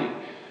body,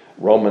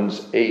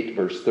 Romans 8,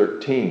 verse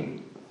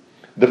 13.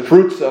 The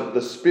fruits of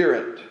the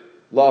Spirit,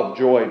 love,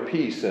 joy,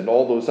 peace, and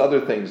all those other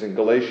things in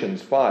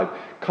Galatians 5,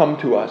 come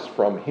to us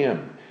from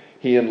him.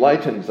 He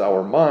enlightens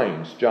our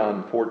minds,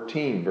 John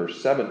 14,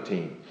 verse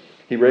 17.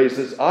 He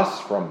raises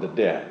us from the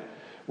dead,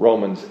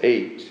 Romans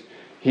 8.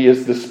 He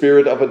is the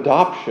Spirit of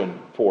adoption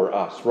for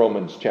us,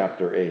 Romans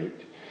chapter 8.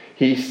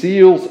 He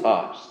seals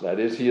us, that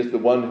is, he is the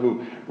one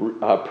who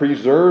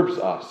preserves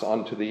us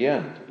unto the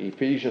end,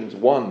 Ephesians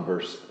 1,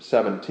 verse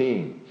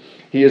 17.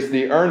 He is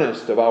the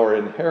earnest of our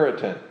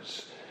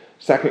inheritance,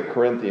 2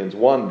 Corinthians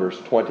 1, verse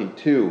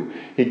 22.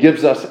 He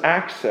gives us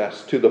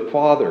access to the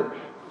Father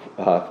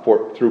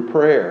through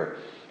prayer,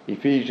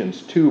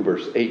 Ephesians 2,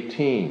 verse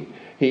 18.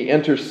 He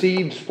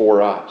intercedes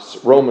for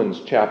us,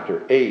 Romans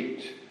chapter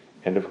 8.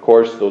 And of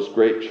course, those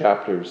great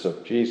chapters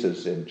of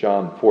Jesus in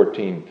John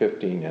 14,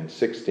 15, and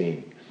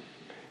 16,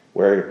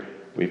 where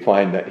we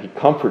find that he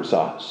comforts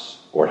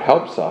us, or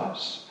helps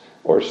us,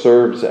 or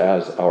serves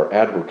as our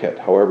advocate,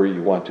 however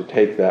you want to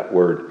take that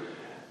word,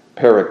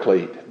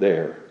 paraclete,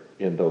 there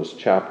in those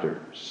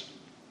chapters.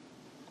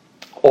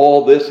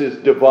 All this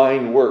is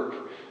divine work,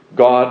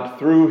 God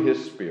through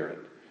his Spirit,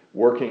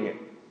 working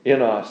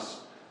in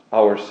us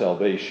our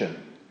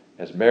salvation,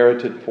 as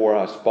merited for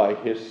us by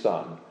his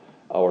Son,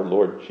 our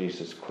Lord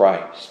Jesus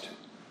Christ.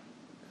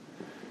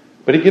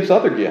 But he gives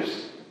other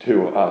gifts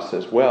to us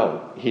as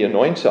well. He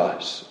anoints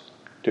us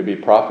to be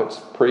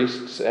prophets,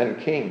 priests, and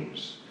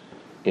kings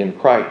in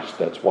Christ.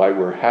 That's why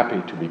we're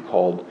happy to be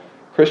called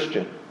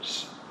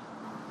Christians.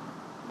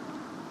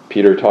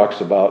 Peter talks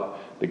about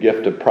the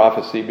gift of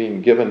prophecy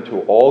being given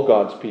to all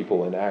God's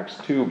people in Acts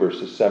 2,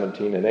 verses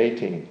 17 and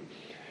 18.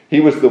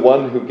 He was the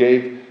one who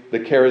gave the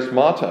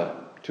charismata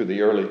to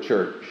the early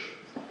church,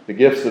 the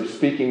gifts of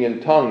speaking in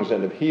tongues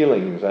and of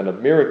healings and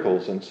of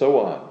miracles and so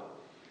on.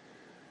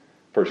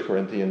 1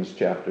 Corinthians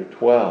chapter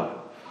 12.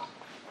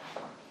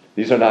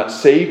 These are not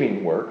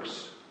saving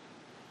works,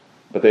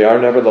 but they are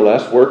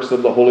nevertheless works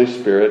of the Holy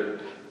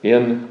Spirit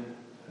in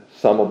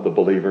some of the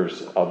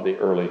believers of the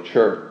early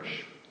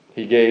church.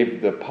 He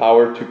gave the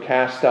power to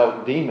cast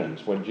out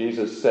demons. When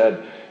Jesus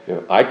said,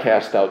 I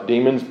cast out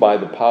demons by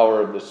the power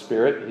of the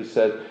Spirit, he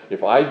said,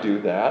 if I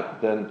do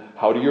that, then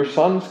how do your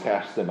sons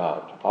cast them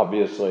out?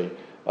 Obviously,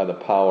 by the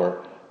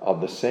power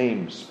of the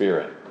same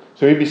Spirit.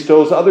 So he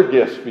bestows other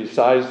gifts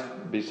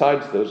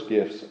besides those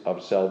gifts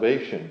of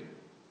salvation.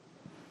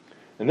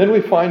 And then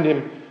we find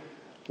him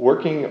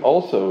working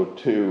also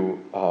to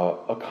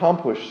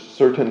accomplish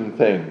certain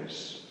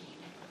things.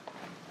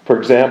 For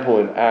example,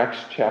 in Acts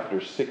chapter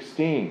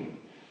 16,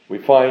 we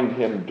find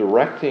him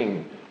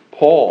directing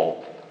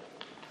Paul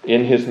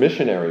in his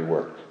missionary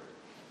work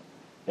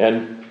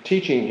and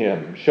teaching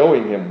him,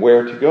 showing him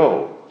where to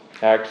go.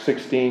 Acts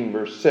 16,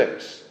 verse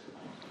 6.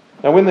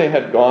 Now, when they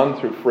had gone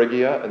through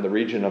Phrygia and the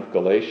region of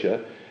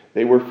Galatia,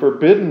 they were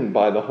forbidden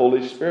by the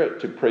Holy Spirit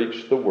to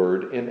preach the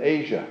word in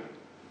Asia.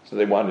 So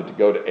they wanted to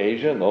go to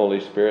Asia, and the Holy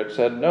Spirit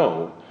said,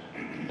 no,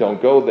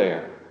 don't go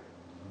there.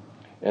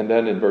 And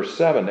then in verse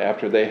 7,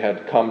 after they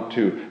had come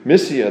to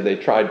Mysia, they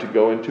tried to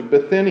go into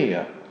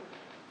Bithynia,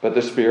 but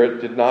the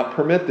Spirit did not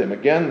permit them.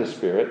 Again, the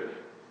Spirit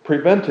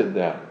prevented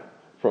them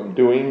from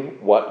doing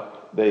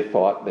what they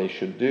thought they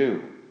should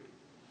do.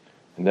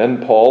 And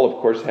then Paul,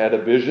 of course, had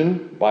a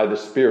vision by the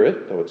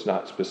Spirit, though it's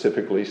not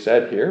specifically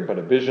said here, but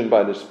a vision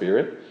by the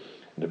Spirit.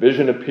 And the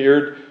vision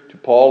appeared to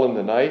Paul in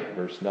the night,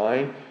 verse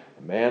 9.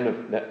 A man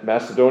of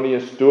Macedonia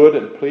stood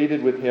and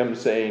pleaded with him,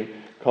 saying,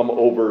 come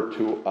over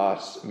to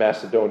us,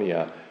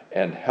 Macedonia,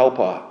 and help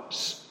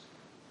us.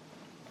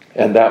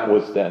 And that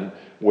was then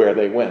where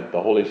they went.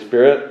 The Holy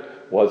Spirit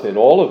was in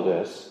all of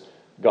this,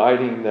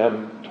 guiding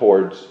them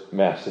towards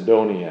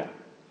Macedonia.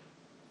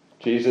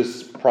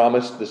 Jesus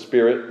promised the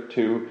Spirit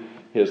to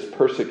his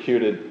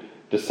persecuted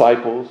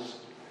disciples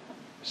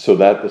so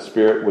that the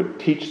Spirit would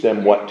teach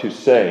them what to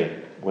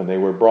say when they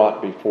were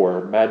brought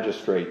before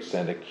magistrates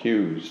and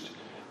accused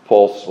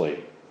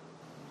falsely.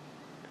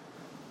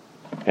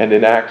 And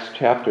in Acts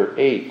chapter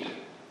 8,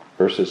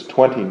 verses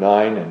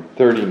 29 and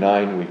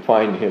 39, we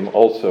find him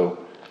also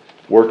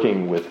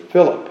working with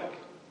Philip,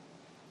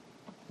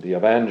 the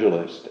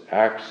evangelist.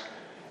 Acts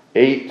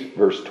 8,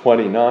 verse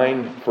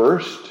 29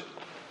 first.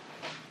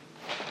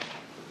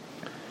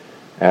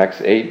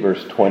 Acts 8,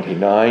 verse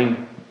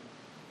 29.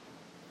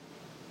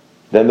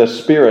 Then the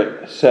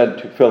Spirit said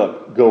to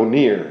Philip, go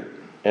near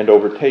and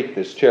overtake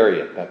this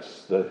chariot.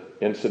 That's the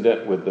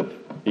incident with the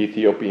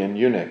Ethiopian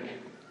eunuch.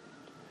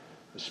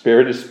 The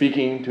Spirit is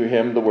speaking to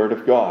him the word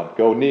of God.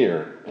 Go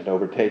near and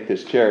overtake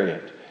this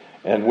chariot.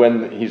 And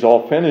when he's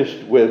all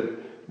finished with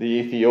the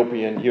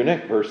Ethiopian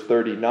eunuch, verse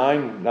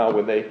 39, now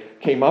when they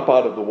came up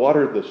out of the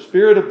water, the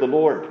Spirit of the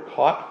Lord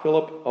caught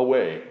Philip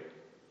away,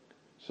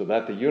 so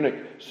that the eunuch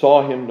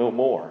saw him no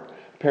more.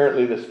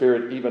 Apparently the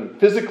Spirit even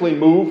physically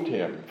moved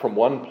him from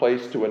one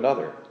place to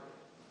another.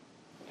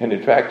 And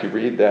in fact, you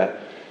read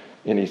that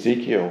in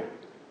Ezekiel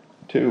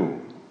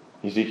 2.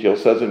 Ezekiel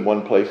says in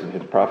one place in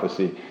his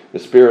prophecy, the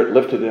Spirit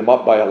lifted him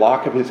up by a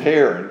lock of his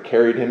hair and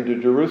carried him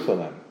to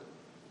Jerusalem.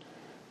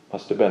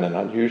 Must have been an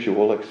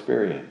unusual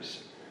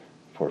experience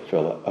for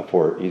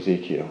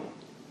Ezekiel.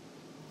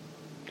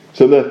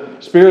 So the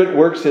Spirit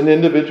works in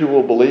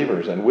individual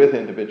believers and with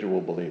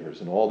individual believers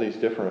in all these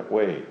different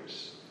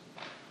ways.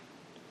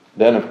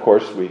 Then, of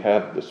course, we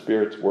have the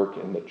Spirit's work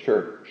in the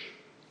church.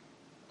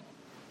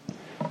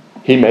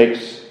 He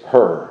makes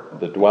her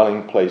the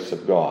dwelling place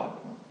of God.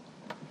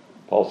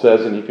 Paul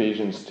says in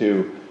Ephesians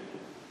 2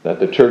 that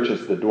the church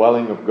is the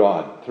dwelling of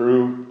God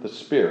through the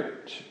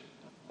Spirit.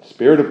 The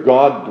Spirit of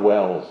God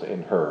dwells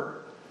in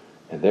her,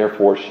 and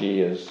therefore she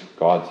is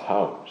God's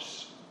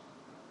house.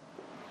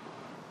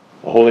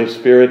 The Holy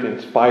Spirit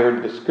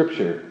inspired the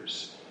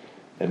Scriptures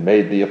and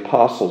made the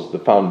apostles the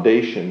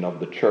foundation of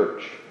the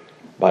church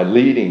by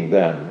leading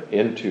them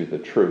into the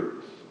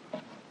truth.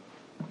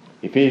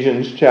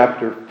 Ephesians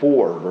chapter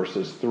 4,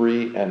 verses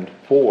 3 and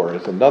 4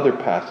 is another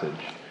passage.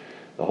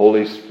 The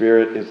Holy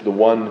Spirit is the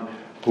one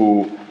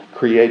who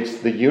creates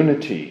the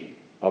unity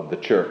of the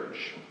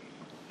church,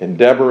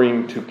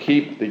 endeavoring to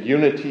keep the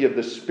unity of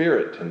the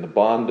Spirit in the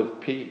bond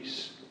of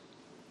peace.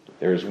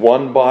 There is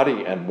one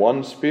body and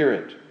one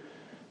Spirit,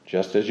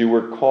 just as you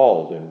were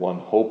called in one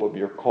hope of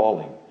your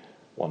calling,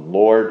 one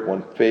Lord,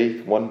 one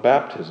faith, one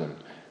baptism,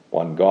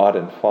 one God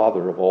and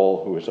Father of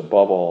all, who is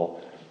above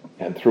all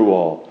and through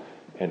all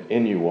and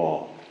in you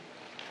all.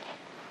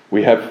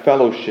 We have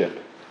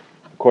fellowship,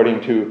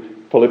 according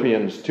to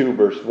Philippians 2,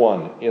 verse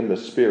 1, in the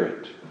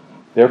Spirit.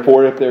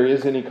 Therefore, if there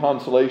is any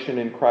consolation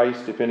in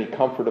Christ, if any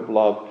comfort of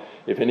love,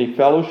 if any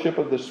fellowship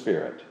of the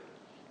Spirit,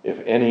 if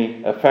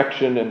any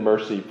affection and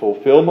mercy,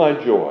 fulfill my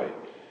joy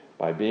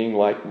by being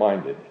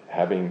like-minded,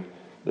 having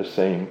the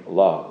same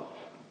love.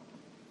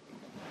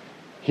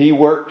 He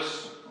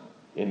works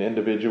in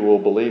individual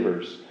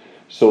believers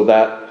so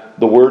that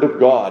the Word of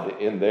God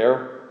in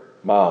their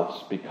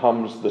mouths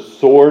becomes the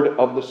sword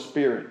of the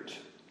Spirit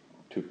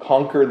to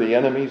conquer the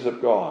enemies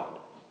of God.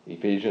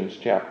 Ephesians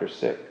chapter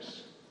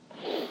 6.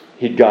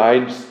 He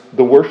guides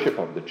the worship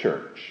of the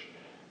church.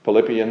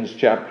 Philippians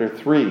chapter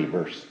 3,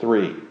 verse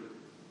 3.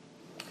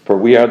 For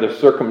we are the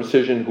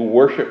circumcision who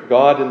worship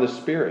God in the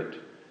Spirit,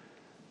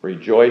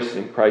 rejoice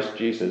in Christ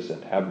Jesus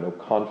and have no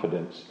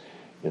confidence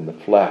in the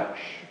flesh.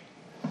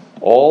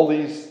 In all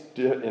these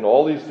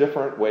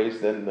different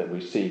ways then that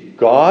we see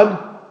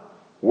God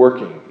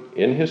working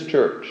in his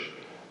church,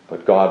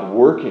 but God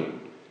working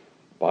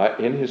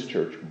in his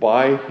church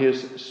by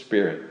his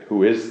Spirit,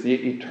 who is the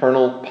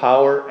eternal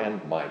power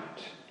and might,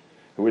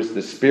 who is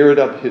the Spirit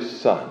of his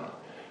Son,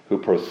 who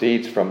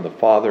proceeds from the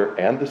Father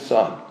and the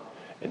Son,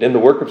 and in the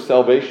work of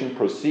salvation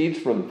proceeds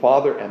from the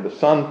Father and the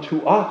Son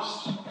to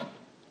us,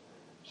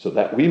 so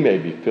that we may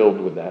be filled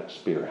with that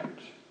Spirit,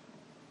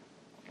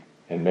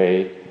 and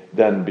may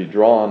then be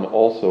drawn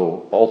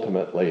also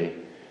ultimately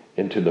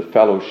into the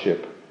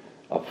fellowship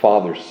of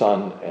Father,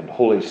 Son, and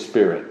Holy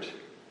Spirit,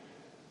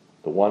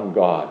 the one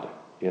God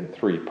in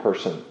three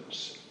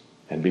persons,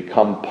 and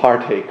become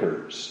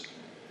partakers,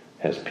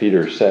 as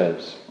Peter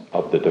says,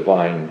 of the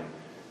divine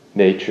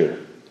nature.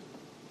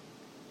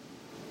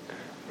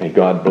 May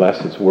God bless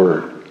his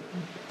word